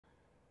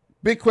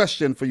Big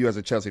question for you as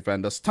a Chelsea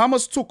fan. Does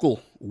Thomas Tuchel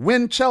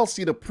win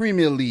Chelsea the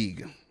Premier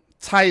League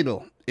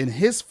title in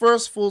his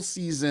first full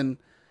season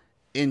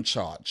in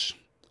charge?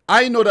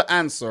 I know the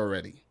answer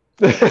already.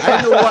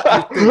 I know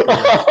what you think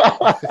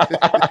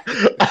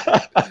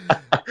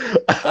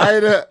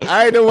already.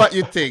 I know what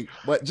you think,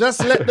 but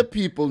just let the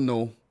people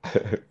know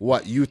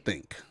what you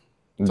think.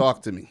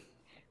 Talk to me.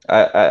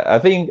 I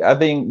think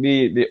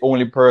the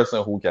only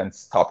person who can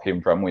stop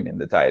him from winning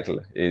the title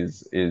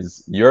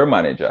is your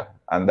manager,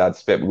 and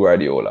that's Pep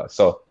Guardiola.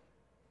 So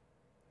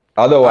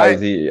otherwise,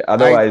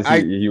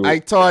 I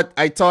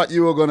thought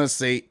you were gonna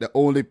say the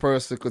only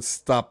person who could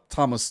stop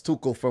Thomas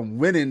Tuchel from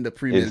winning the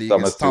Premier League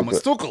is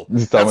Thomas Tuchel.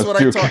 That's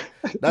what I thought.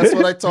 That's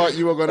what I thought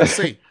you were gonna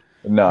say.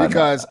 No,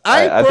 because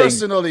I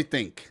personally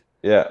think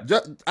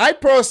the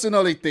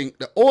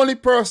only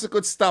person who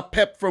could stop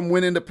Pep from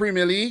winning the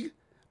Premier League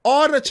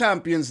or the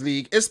Champions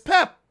League is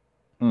Pep.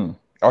 Or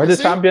the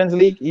Champions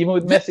League, even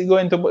with Messi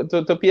going to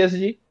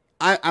PSG?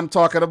 I'm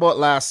talking about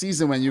last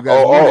season when you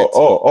guys won it.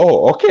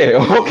 Okay.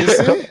 You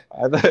see?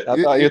 I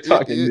thought you were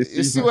talking this season.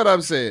 You see what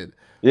I'm saying?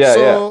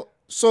 Yeah,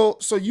 So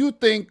you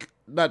think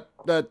that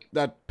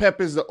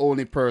Pep is the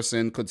only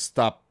person could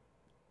stop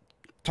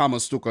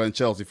Thomas Tuchel and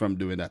Chelsea from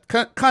doing that?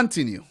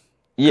 Continue.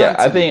 Yeah,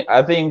 continue.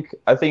 I think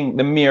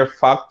the mere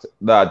fact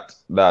that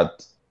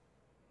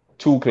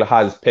Tuchel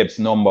has Pep's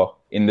number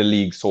in the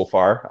league so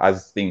far,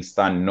 as things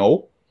stand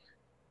now,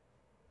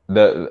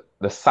 the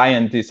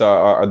scientists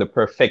or the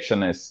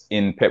perfectionists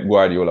in Pep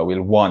Guardiola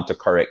will want to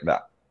correct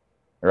that,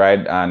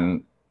 right?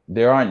 And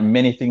there aren't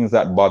many things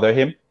that bother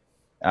him,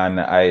 and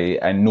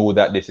I know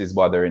that this is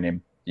bothering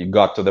him. He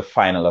got to the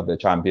final of the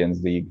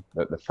Champions League,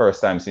 the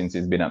first time since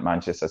he's been at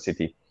Manchester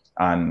City,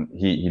 and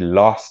he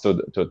lost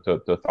to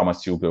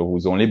Thomas Tuchel,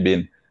 who's only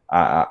been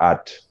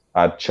at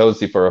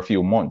Chelsea for a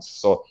few months.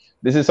 So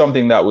this is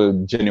something that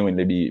will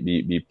genuinely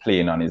be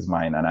playing on his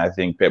mind, and I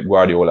think Pep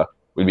Guardiola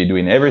will be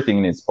doing everything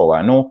in his power.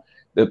 I know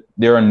that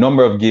there are a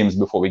number of games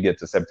before we get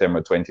to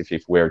September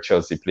 25th where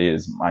Chelsea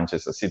plays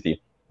Manchester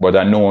City, but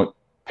I know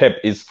Pep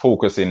is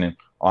focusing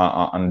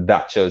on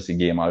that Chelsea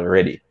game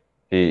already.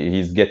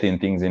 He's getting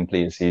things in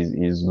place.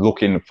 He's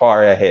looking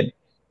far ahead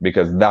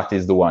because that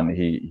is the one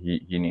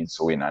he needs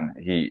to win, and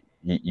he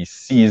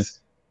sees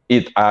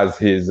it as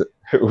his.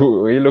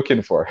 Who are you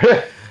looking for?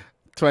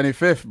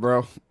 25th,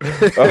 bro.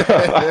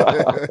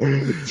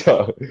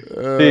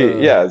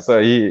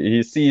 So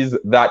he sees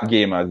that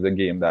game as the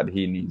game that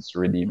he needs to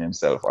redeem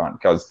himself on,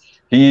 because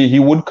he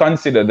would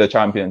consider the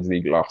Champions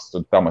League loss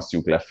to Thomas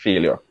Tuchel a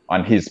failure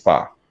on his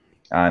part,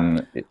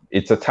 and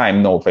it's a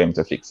time now for him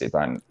to fix it.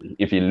 And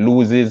if he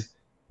loses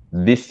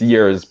this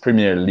year's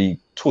Premier League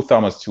to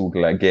Thomas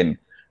Tuchel again,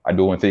 I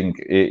don't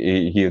think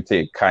he'll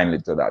take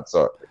kindly to that.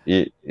 So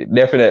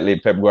definitely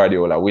Pep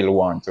Guardiola will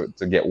want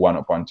to get one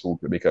up on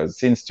Tuchel, because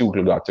since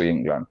Tuchel got to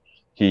England,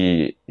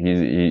 he's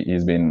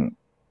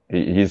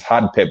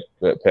had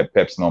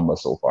Pep's number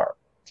so far.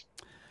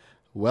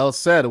 Well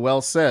said,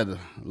 well said.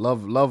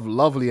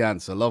 Lovely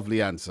answer,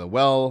 lovely answer.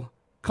 Well,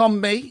 come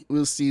May,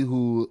 we'll see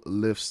who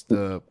lifts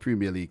the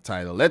Premier League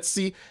title. Let's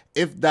see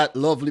if that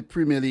lovely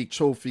Premier League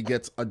trophy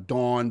gets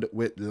adorned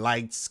with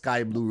light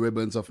sky blue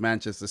ribbons of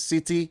Manchester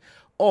City,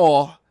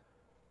 or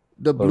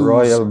the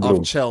blues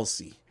of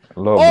Chelsea.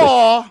 Lovely.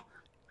 Or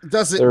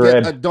does it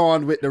get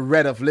adorned with the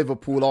red of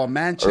Liverpool or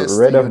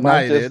Manchester United?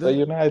 Manchester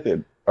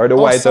United. Or the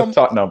white of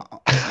Tottenham.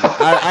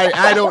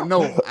 I don't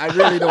know. I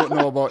really don't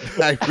know about.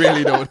 I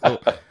really don't know.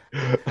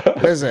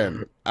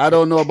 Listen, I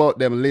don't know about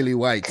them lily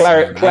whites.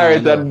 Claret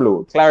and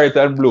blue. Claret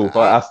and blue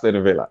for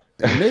Aston Villa.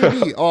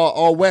 Maybe.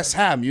 Or West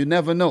Ham. You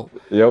never know.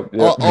 Yep.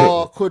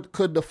 Or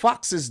could the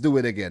Foxes do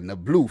it again? The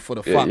blue for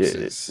the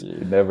Foxes.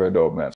 You never know, man.